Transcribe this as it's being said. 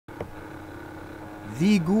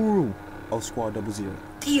the guru of Squad 00.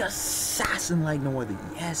 The assassin like no other.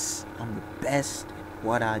 Yes, I'm the best at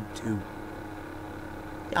what I do.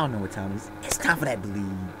 Y'all know what time it is. It's time for that Bleach.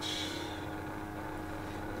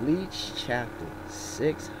 Bleach chapter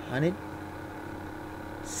 600.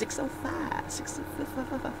 605.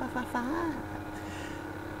 605.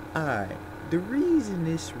 Alright. The reason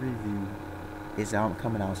this review is I'm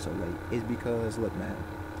coming out so late is because, look, man,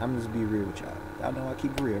 I'm just be real with y'all. Y'all know I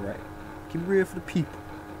keep it real, right? Keep it real for the people.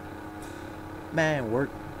 Man,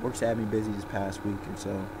 work's had me busy this past week, and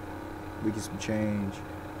so we get some change.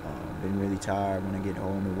 Been really tired when I get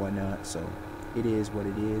home and whatnot, so it is what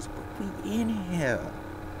it is. But we in here,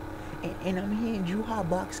 and I'm hearing Juha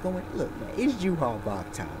Box going. Look, man, it's Juha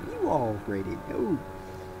Box time. You already know.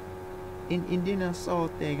 And then I saw a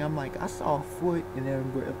thing. I'm like, I saw a foot and an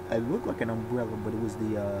umbrella. It looked like an umbrella, but it was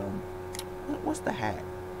the what's the hat?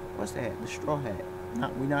 What's the hat? The straw hat.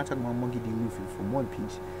 We're not talking about Monkey D. Luffy from One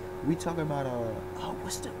Piece. We talking about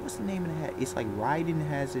what's the name of the hat? It's like Raiden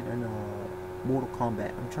has it in Mortal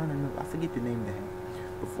Kombat. I'm trying to remember. I forget the name of the hat.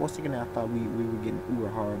 But for a second I thought we were getting Uber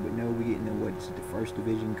hard, but no, we're getting the First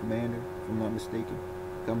Division Commander, if I'm not mistaken,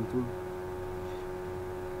 coming through.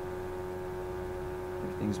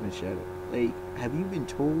 Everything's been shadowed. Like, have you been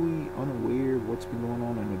totally unaware of what's been going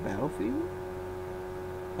on the battlefield?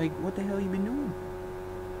 Like, what the hell you been doing?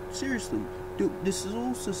 Seriously, dude, the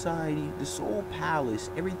Soul Society, the Soul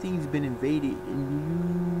Palace, everything's been invaded, and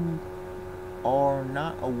you are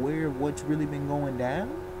not aware of what's really been going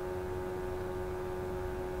down?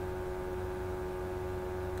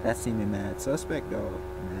 That seemed mad suspect, dog.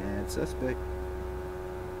 Mad suspect.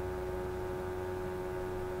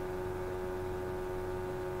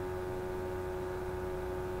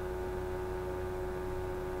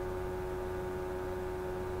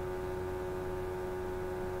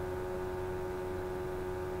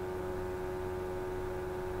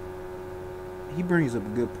 He brings up a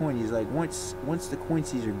good point. He's like, once the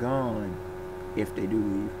Quincy's are gone, if they do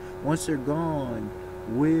leave, once they're gone,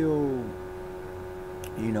 will,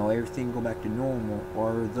 you know, everything go back to normal,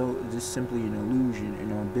 or though this simply an illusion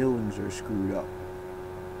and our buildings are screwed up?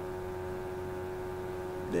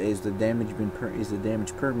 Is the damage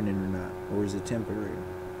permanent or not, or is it temporary?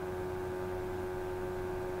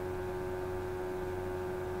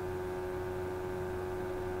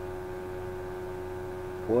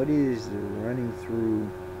 What is the running through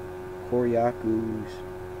Koryaku's?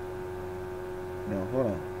 No, hold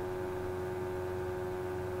on.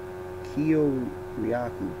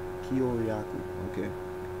 Kyoryaku. Okay.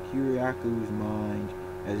 Kyoryaku's mind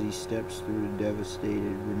as he steps through the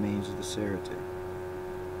devastated remains of the Sarate.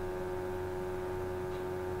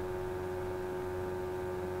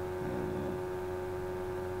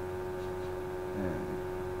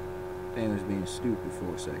 Thing was being stupid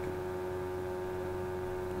for a second.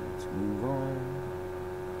 Let's move on.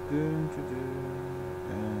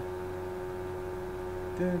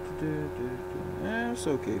 It's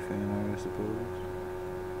okay, fan art, I suppose.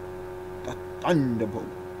 The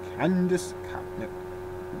Thunderbolt. Candace Capnet.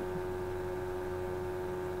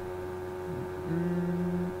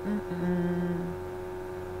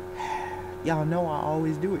 Y'all know I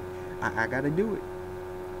always do it. I gotta do it.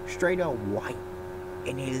 Straight up white.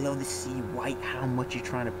 And they love to see white how much you're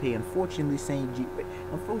trying to pay. Unfortunately, this ain't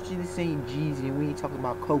G's, and we ain't talking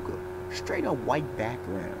about Coca. Straight up white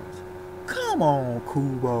backgrounds. Come on,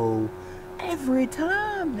 Kubo. Every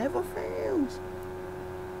time, never fails.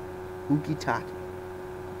 Ukitaki.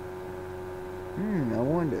 I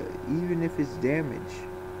wonder, even if it's damaged,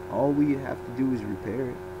 all we have to do is repair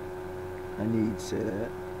it. I need to say that.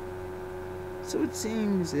 So it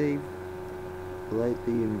seems they've let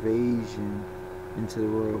the invasion into the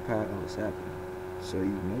royal palace happen. So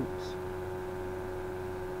you notice.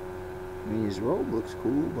 I mean, his robe looks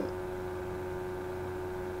cool, but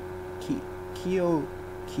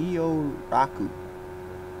Kyoraku.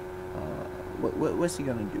 What's he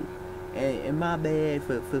gonna do? And my bad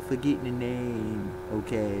for forgetting the name,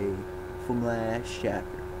 okay, from last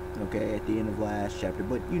chapter, okay, at the end of last chapter.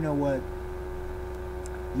 But you know what?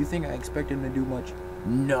 You think I expect him to do much?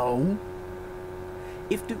 No.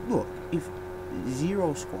 If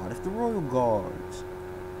Zero Squad, if the Royal Guards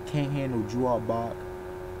can't handle Juabak,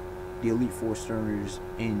 the Elite Four Sterners,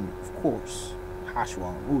 and of course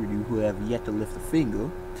Hashwa and Uryu, who have yet to lift a finger,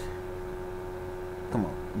 come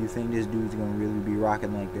on, you think this dude's gonna really be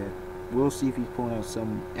rocking like that? We'll see if he's pulling out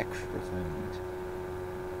some extra things.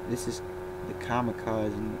 This is the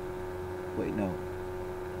Kamikaze. Wait, no.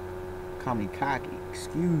 Kamikaki,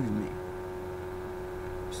 excuse me.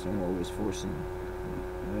 Someone was forcing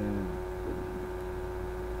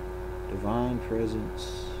Divine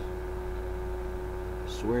Presence.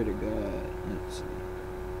 swear to God. Let's see.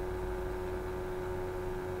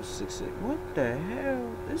 6. What the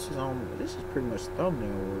hell? This is pretty much thumbnail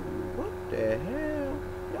review. What the hell?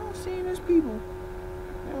 Y'all seen this, people?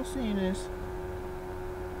 Y'all seen this?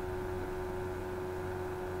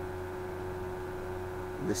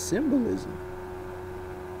 The symbolism.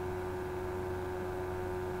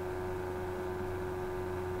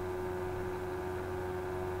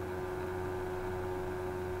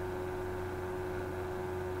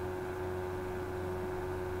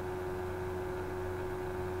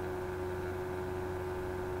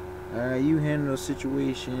 Alright, you handle the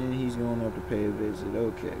situation. He's going up to pay a visit.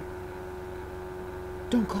 Okay.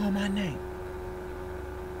 Don't call my name.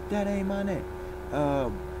 That ain't my name.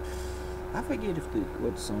 I forget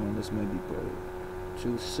what song this might be played.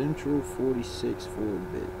 To Central 46 for a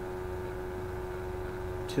bit.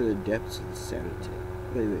 To the depths of the Saturday.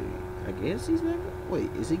 Wait. I guess he's not. Wait,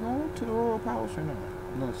 is he going to the Royal Palace or not?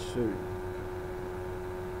 I'm not sure.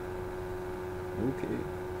 Okay.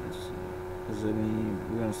 Let's see. Does that mean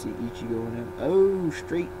we're gonna see Ichigo in them? Oh,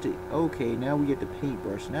 straight to. Okay, now we get the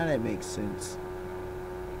paintbrush. Now that makes sense.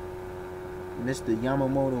 Mr.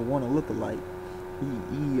 Yamamoto wanna look alike.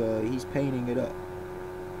 He's painting it up.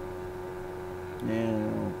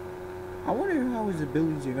 Now, I wonder how his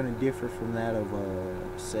abilities are gonna differ from that of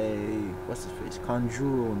say, what's his face,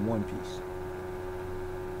 Kanjuro in One Piece.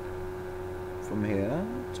 From here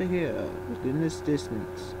to here, within this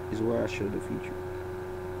distance, is where I show the future.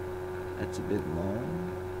 That's a bit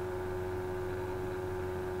long.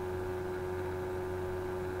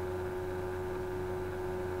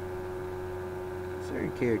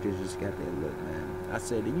 Certain characters just got that look, man. I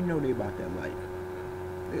said, you know they about that life.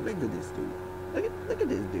 Look at this dude. Look at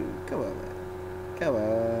this dude. Come on, man. Come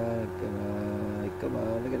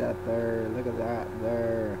on. Look at that there. Look at that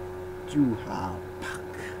there. Juha Pak.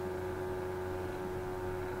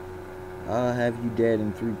 I'll have you dead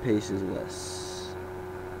in 3 paces less.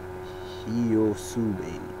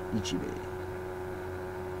 Hiyosube,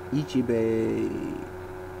 Ichibe.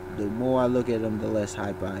 The more I look at him, the less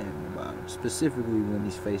hype I am about him. Specifically when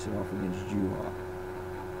he's facing off against Juha.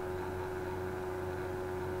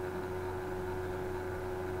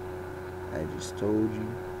 I just told you.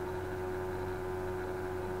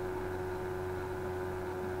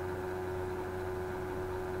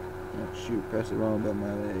 Oh shoot, press the wrong button,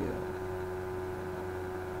 my leg up.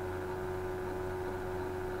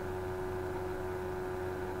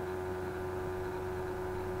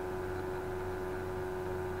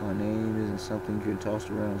 My name isn't something you can toss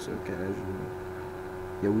around so casually.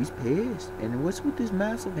 Yo, he's pissed. And what's with this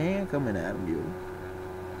massive hand coming at him, yo?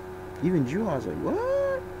 Even Juha's like,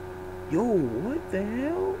 what? Yo, what the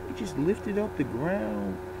hell? He just lifted up the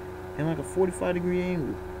ground in like a 45-degree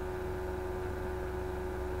angle.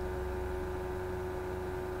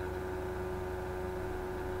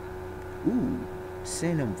 Ooh,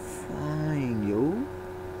 send him flying, yo.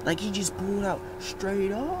 Like he just pulled out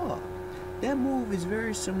straight up. That move is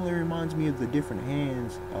very similar. Reminds me of the different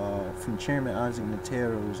hands from Chairman Isaac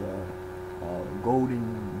Natero's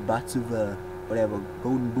Golden Batsuva, whatever,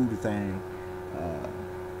 Golden Buddha thing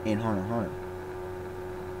in Hunter x Hunter.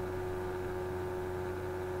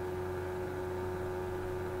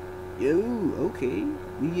 Yo, okay,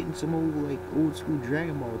 we getting some old school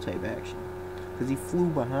Dragon Ball type action. Cause he flew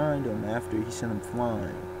behind him after he sent him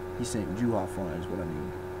flying. He sent Juha flying is what I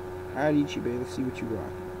mean. Alright, Ichibe, let's see what you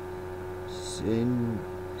rock. Senri,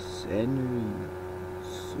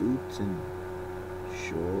 suits and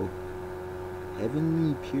sure.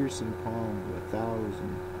 Heavenly piercing palm of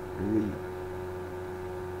 1,000 read.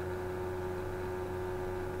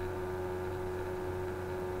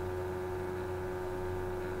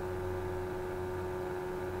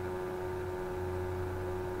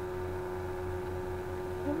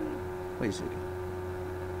 Wait a second.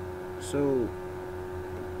 So,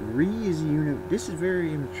 Re is a unit. This is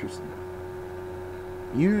very interesting.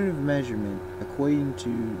 Unit of measurement equating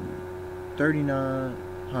to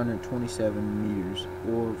 3,927 meters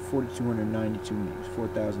or 4,292 meters,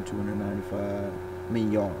 4,295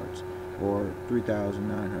 yards, or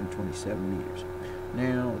 3,927 meters.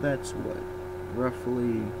 Now, that's what?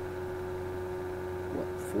 Roughly,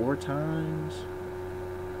 4 times?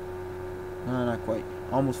 No, not quite.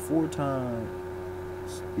 Almost 4 times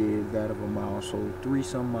is that of a mile, so 3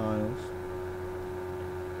 some miles.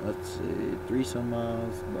 Let's see, 3 some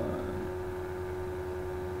miles by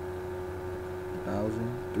 1,000,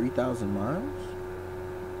 3,000 miles?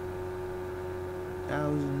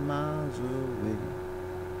 1,000 miles away.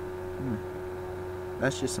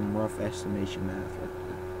 That's just some rough estimation math right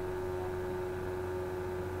there.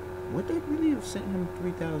 Would that really have sent him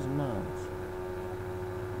 3,000 miles?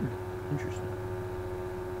 Interesting.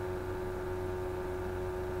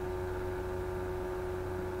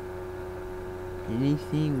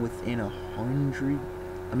 Anything within 100,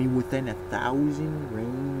 within 1,000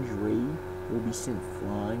 range ray will be sent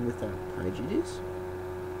flying without prejudice?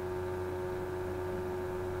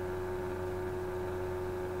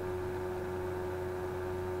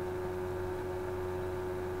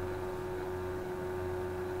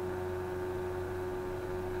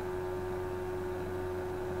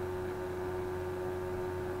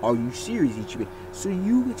 Are you serious, Ichiban? So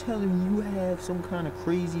you were telling me you have some kind of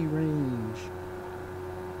crazy range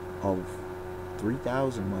of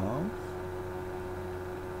 3,000 miles?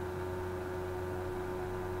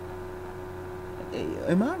 Hey,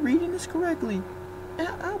 am I reading this correctly?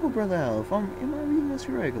 Alpha Brother Alf, am I reading this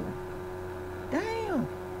correctly? Damn!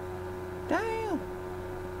 Damn!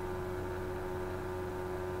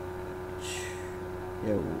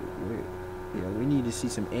 Yo, we need to see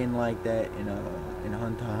some end like that in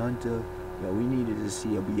Hunter x Hunter. Yo, we needed to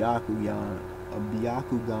see a Byakugan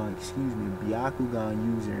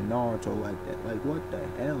user in Naruto like that. Like, what the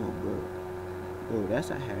hell, bro? Bro, that's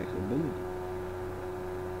a hack ability.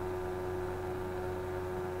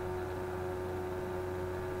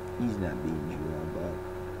 He's not beating you, but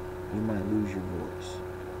you might lose your voice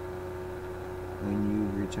when you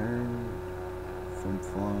return from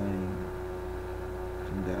flying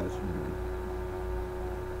 10,000 meters.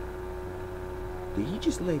 Did he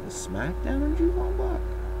just lay the smackdown on Drew Bach?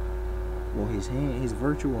 Well, his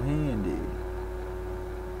virtual hand did.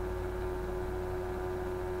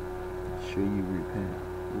 Sure you repent.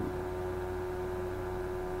 Ooh.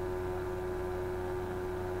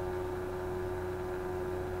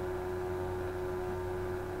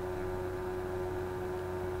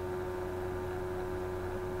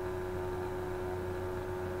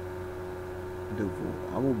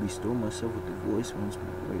 I will bestow myself with the voice once more.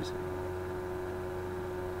 Wait a second.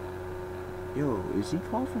 Yo, is he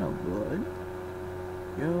coughing up blood?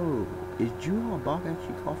 Yo, is Juha Bach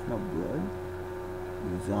actually coughing up blood?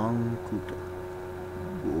 Zankuta.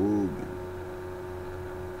 Bogan.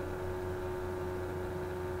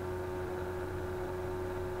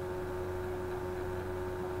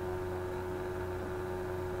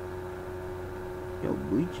 Yo,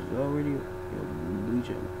 Bleach is already... Bleach...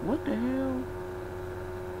 What the hell?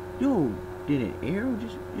 Yo, did an arrow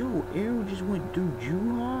just... Yo, arrow just went through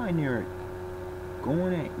Juha and they're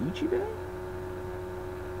going at Ichiban?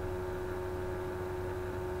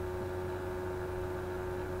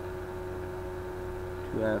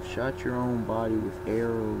 To have shot your own body with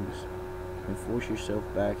arrows and force yourself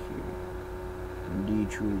back here.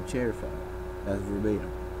 Indeed, truly terrified. That's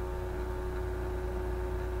verbatim.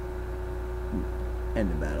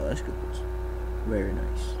 And the battle escalates. Very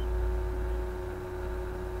nice.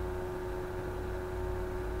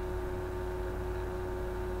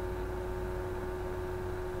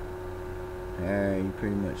 You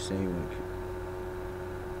pretty much saying what you...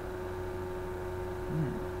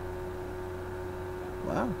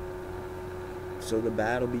 Wow. So the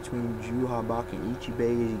battle between Juha Bach and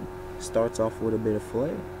Ichibei starts off with a bit of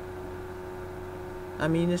flair. I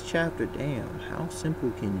mean, this chapter, damn, how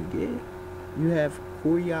simple can you get? You have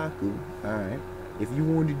Kuryaku, alright. If you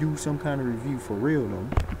want to do some kind of review for real though,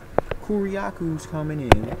 Kuryaku's coming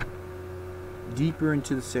in deeper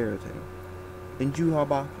into the Sarate. And Juha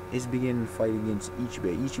Bach is beginning to fight against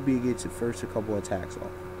Ichibei. Ichibei gets the first a couple attacks off.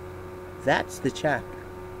 That's the chapter,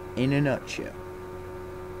 in a nutshell.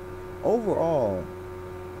 Overall,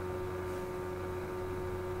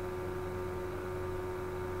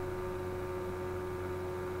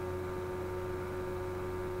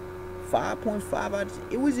 .5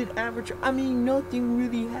 it was an average. I mean, nothing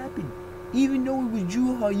really happened. Even though it was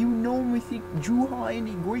Juha, you normally think Juha and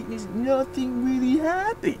the greatness, nothing really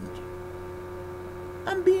happened.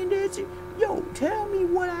 I'm being dead serious. Yo, tell me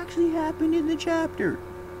what actually happened in the chapter.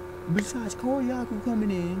 Besides Kuryaku coming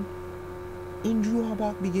in and Juha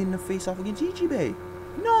Bach beginning to face off against Ichibei.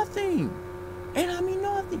 Nothing. And I mean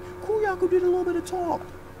nothing. Kuryaku did a little bit of talk.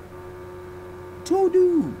 Told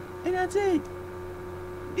dude. And that's it.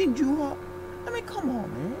 Then Juha, I mean, come on,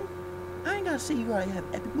 man. I ain't gotta say you gotta have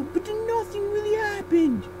epic, but then nothing really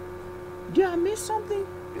happened. Did I miss something?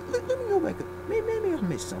 Let me go back. Maybe I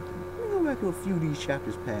missed something. Let me go back to a few of these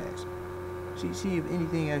chapters past. See if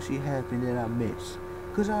anything actually happened that I missed.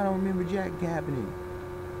 Cause I don't remember jack happening.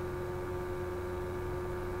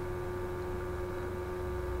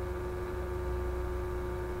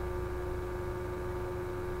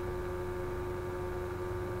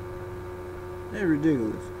 They're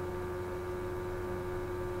ridiculous.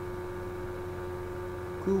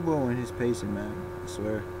 Kubo and his pacing, man. I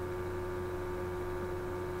swear.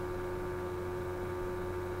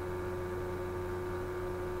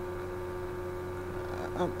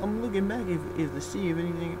 I'm looking back if to see if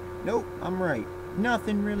anything. Nope, I'm right.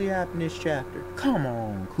 Nothing really happened this chapter. Come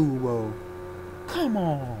on, Kubo. Come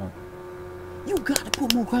on. You gotta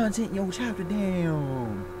put more content in your chapter.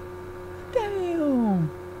 Damn. Damn.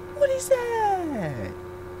 What is that?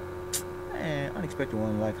 Man, unexpected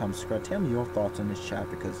one. Like, comment, subscribe. Tell me your thoughts on this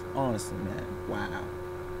chapter, because honestly, man, wow.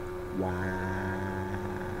 Wow.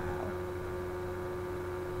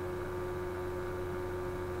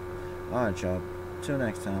 Alright, y'all. Till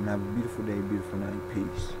next time, have a beautiful day, beautiful night.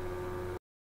 Peace.